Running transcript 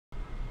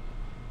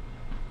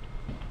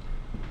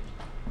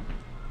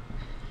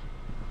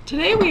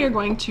Today we are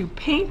going to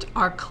paint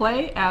our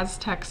clay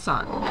Aztec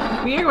Sun.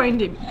 We are going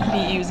to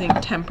be using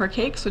tempera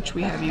cakes, which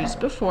we have used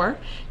before.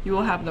 You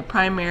will have the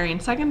primary and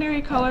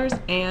secondary colors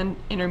and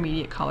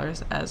intermediate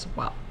colors as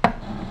well.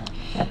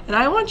 And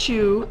I want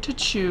you to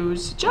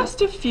choose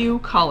just a few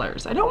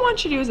colors. I don't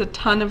want you to use a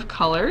ton of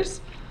colors,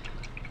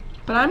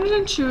 but I'm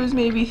going to choose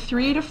maybe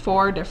 3 to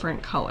 4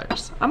 different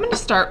colors. I'm going to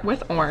start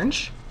with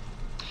orange.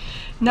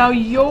 Now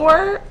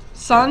your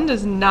sun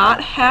does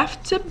not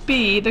have to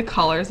be the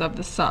colors of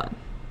the sun.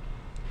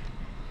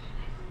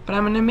 But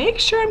I'm going to make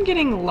sure I'm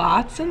getting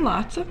lots and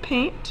lots of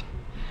paint.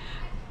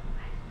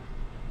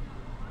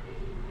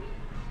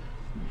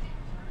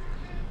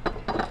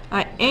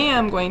 I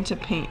am going to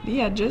paint the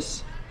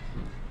edges.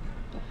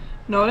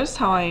 Notice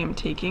how I am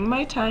taking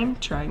my time,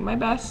 trying my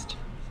best.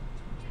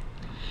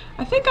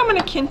 I think I'm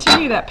going to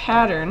continue that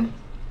pattern.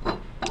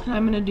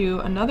 I'm going to do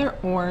another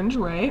orange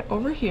ray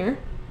over here.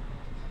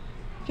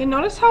 Okay,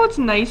 notice how it's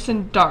nice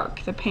and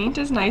dark. The paint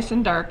is nice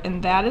and dark,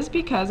 and that is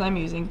because I'm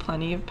using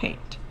plenty of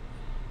paint.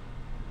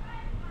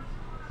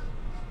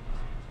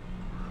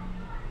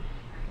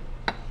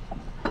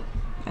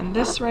 And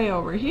this ray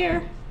over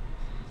here,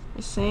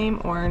 the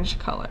same orange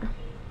color.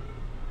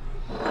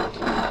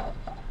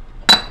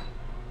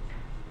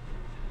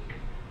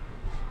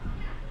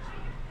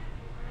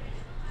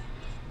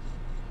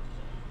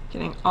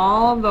 Getting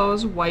all of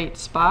those white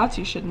spots.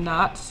 You should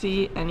not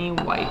see any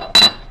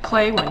white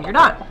clay when you're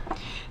done.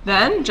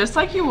 Then, just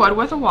like you would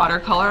with a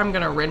watercolor, I'm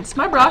going to rinse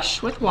my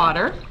brush with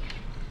water.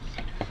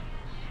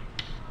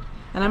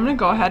 And I'm going to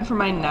go ahead for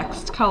my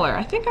next color.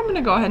 I think I'm going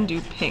to go ahead and do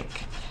pink.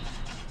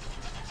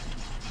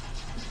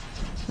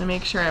 I'm going to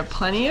make sure I have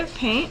plenty of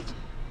paint.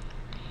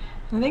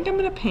 I think I'm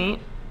going to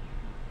paint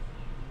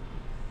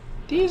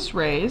these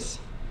rays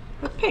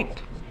with pink.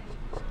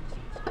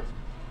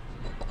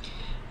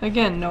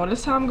 Again,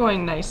 notice how I'm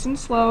going nice and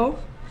slow,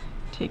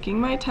 taking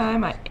my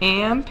time. I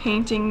am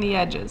painting the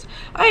edges.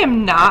 I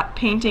am not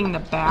painting the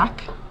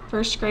back,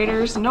 first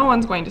graders. No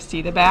one's going to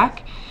see the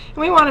back. And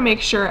we want to make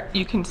sure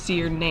you can see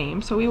your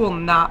name, so we will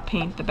not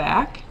paint the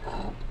back.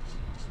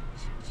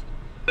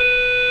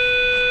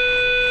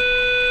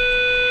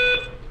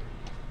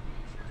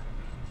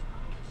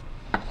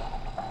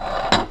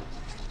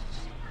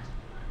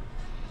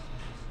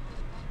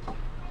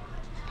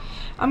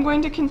 I'm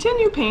going to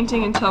continue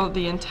painting until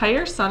the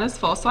entire sun is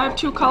full. So I have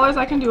 2 colors.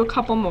 I can do a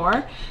couple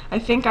more. I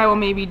think I will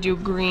maybe do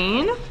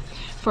green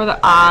for the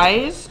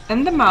eyes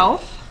and the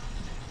mouth.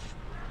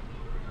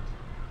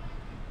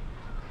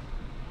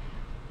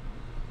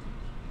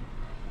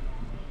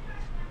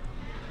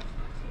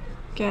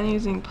 Again,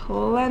 using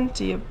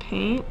plenty of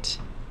paint.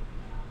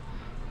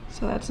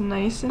 So that's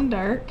nice and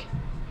dark.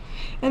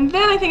 And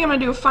then I think I'm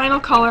going to do a final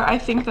color. I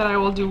think that I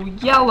will do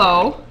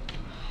yellow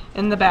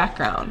in the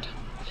background.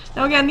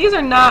 Now again, these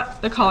are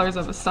not the colors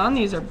of the sun.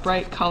 These are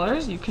bright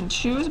colors. You can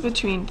choose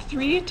between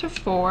 3 to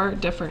 4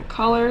 different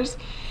colors.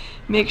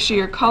 Make sure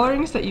you're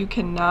coloring so that you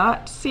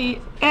cannot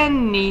see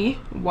any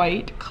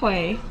white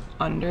clay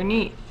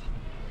underneath.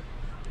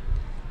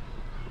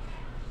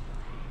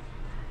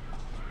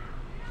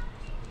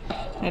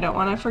 I don't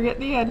want to forget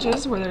the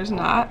edges where there's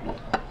not.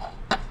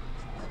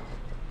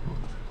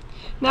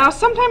 Now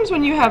sometimes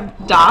when you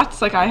have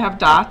dots, like I have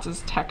dots as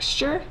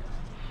texture,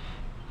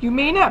 you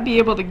may not be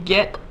able to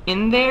get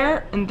in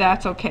there, and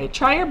that's okay.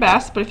 Try your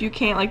best, but if you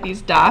can't, like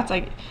these dots,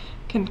 I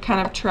can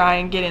kind of try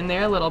and get in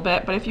there a little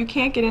bit, but if you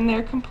can't get in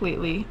there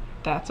completely,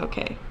 that's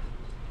okay.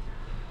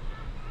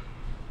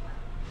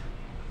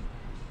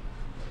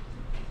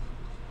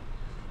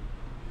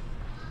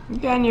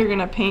 Again, you're going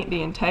to paint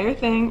the entire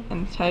thing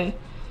until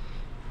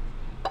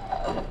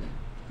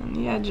on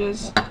the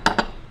edges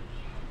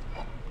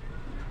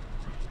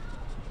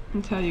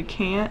until you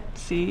can't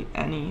see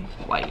any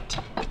white.